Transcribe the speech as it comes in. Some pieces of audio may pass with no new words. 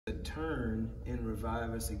The turn in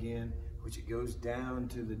Revive Us again, which it goes down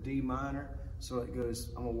to the D minor. So it goes,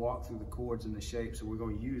 I'm gonna walk through the chords and the shape. So we're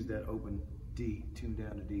gonna use that open D, tune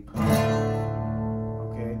down to D.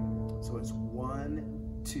 Okay, so it's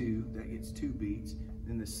 1, 2, that gets 2 beats.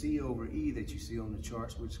 Then the C over E that you see on the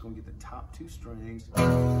charts, we're just gonna get the top 2 strings. It's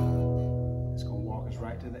gonna walk us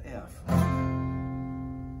right to the F.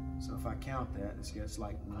 So if I count that, it's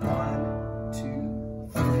like 1, 2,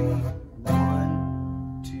 3, 1,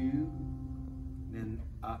 2, then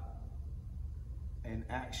an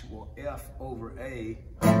actual F over A,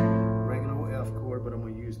 regular old F chord, but I'm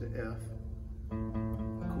gonna use the F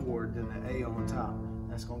chord, then the A on top.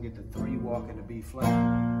 That's gonna get the 3 walk in the B flat.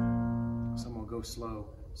 So I'm gonna go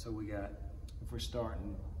slow. So we got, if we're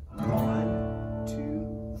starting 1,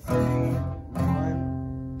 2, 3,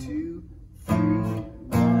 1, 2, 3,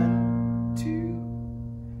 1, 2,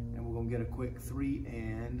 and we're gonna get a quick 3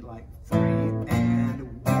 and, like 3 and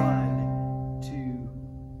 1, 2.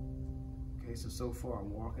 Okay, so far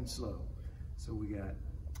I'm walking slow. So we got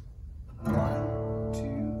 1,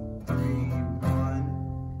 2, 3,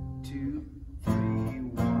 1, 2, 3,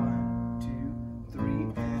 1, 2,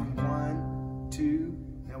 3 and 1, 2.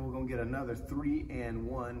 Now we're gonna get another 3 and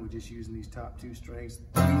 1. We're just using these top 2 strings.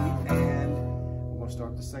 3 and we're gonna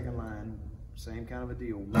start the second line. Same kind of a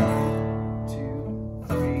deal. 1, 2,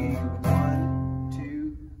 3, 1,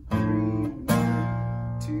 2, 3,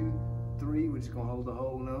 1, 2, 3. We're just gonna hold the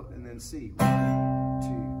whole note and then C. 1,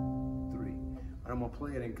 2, 3. I'm gonna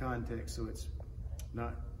play it in context so it's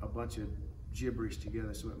not a bunch of gibberish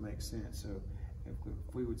together, so it makes sense. So if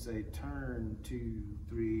we would say turn 2,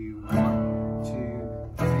 3, 1, 2,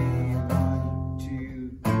 3, 1,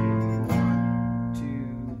 2, 3, 1,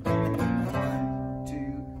 2, 3, 1,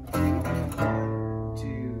 2, 3, 1,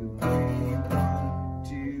 2, 3, 1,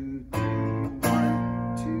 2, 3,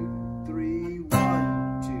 1, 2, 3,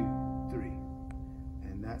 1, 2, 3.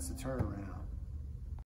 And that's the turnaround.